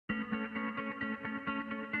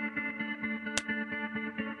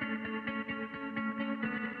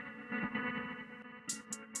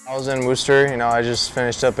I was in Worcester, I just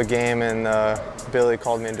finished up a game and Billy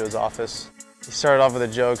called me into his office. He started off with a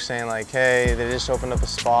joke saying like, hey, they just opened up a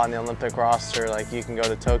spot in the Olympic roster, like you can go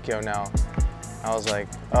to Tokyo now. I was like,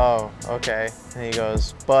 oh, okay. And he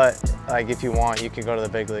goes, but like if you want, you can go to the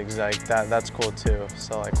big leagues, like that's cool too.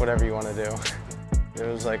 So like whatever you want to do. It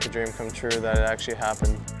was like a dream come true that it actually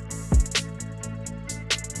happened.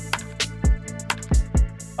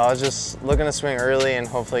 I was just looking to swing early and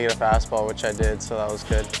hopefully get a fastball, which I did, so that was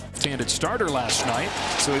good. Left-handed starter last night,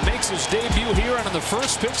 so he makes his debut here, and on the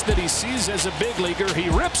first pitch that he sees as a big leaguer, he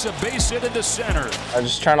rips a base hit into center. I was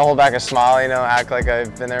just trying to hold back a smile, act like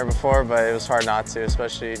I've been there before, but it was hard not to,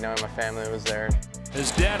 especially knowing my family was there. His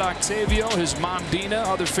dad Octavio, his mom Dina,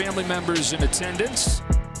 other family members in attendance.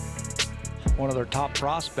 One of their top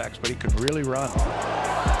prospects, but he could really run.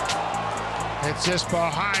 It's just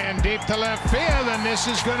ball high and deep to left field, and this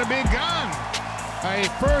is going to be gone. A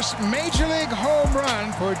first Major League home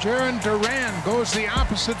run for Jarren Duran goes the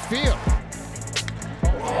opposite field.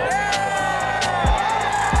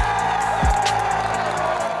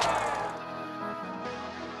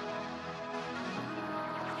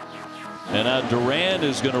 And now Duran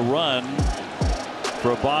is going to run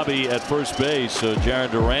for Bobby at first base, so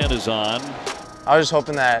Jarren Duran is on. I was just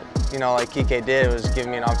hoping that, like Kike did, was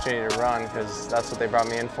giving me an opportunity to run because that's what they brought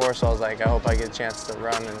me in for. So I was like, I hope I get a chance to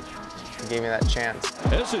run, and he gave me that chance.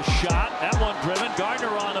 There's a shot, that one driven. Gardner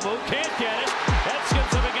on the move, can't get it. That skips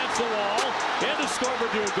up against the wall. Into score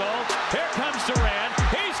Verdugo. Here comes Duran.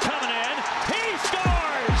 He's coming in. He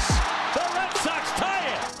scores! The Red Sox tie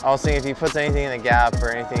it. I was thinking if he puts anything in the gap or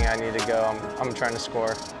anything I need to go, I'm trying to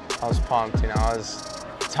score. I was pumped, I was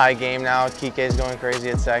tie game now. Kike's going crazy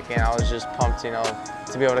at second. I was just pumped,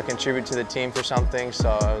 to be able to contribute to the team for something.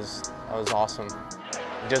 So it was awesome.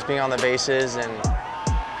 Just being on the bases and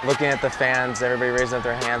looking at the fans, everybody raising up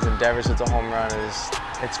their hands, and Devers hits a home run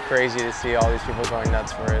it's crazy to see all these people going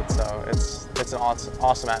nuts for it. So it's an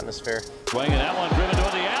awesome atmosphere. Swinging that one driven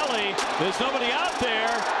toward the alley. There's nobody out there.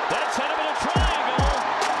 That's headed in a triangle.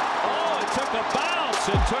 Oh, it took a bounce.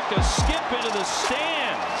 It took a skip into the stands.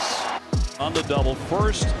 On the double,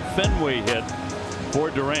 first Fenway hit for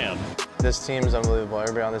Duran. This team is unbelievable.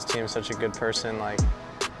 Everybody on this team is such a good person. Like,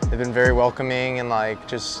 they've been very welcoming and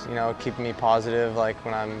just keeping me positive. Like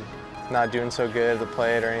when I'm not doing so good at the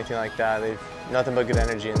plate or anything like that, they've nothing but good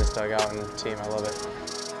energy in this dugout and team. I love it.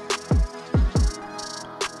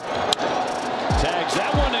 Tags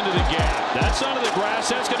that one into the gap. That's onto the grass.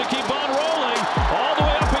 That's going to keep on rolling all the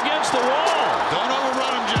way up against the wall. Don't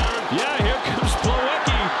overrun him, Jarren. Yeah, here comes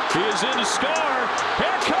Plawecki. He is in to score.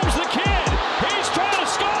 Here comes the kid. He's trying to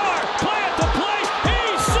score. Play at the plate.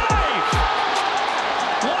 He's safe.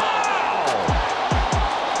 Wow.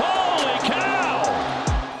 Holy cow.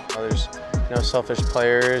 There's no selfish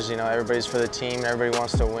players. Everybody's for the team and everybody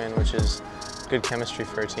wants to win, which is good chemistry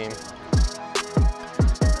for a team.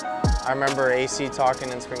 I remember AC talking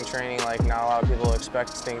in spring training, like not a lot of people expect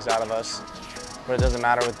things out of us, but it doesn't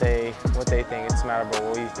matter what they think. It's a matter about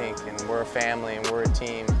what we think, and we're a family and we're a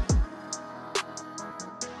team.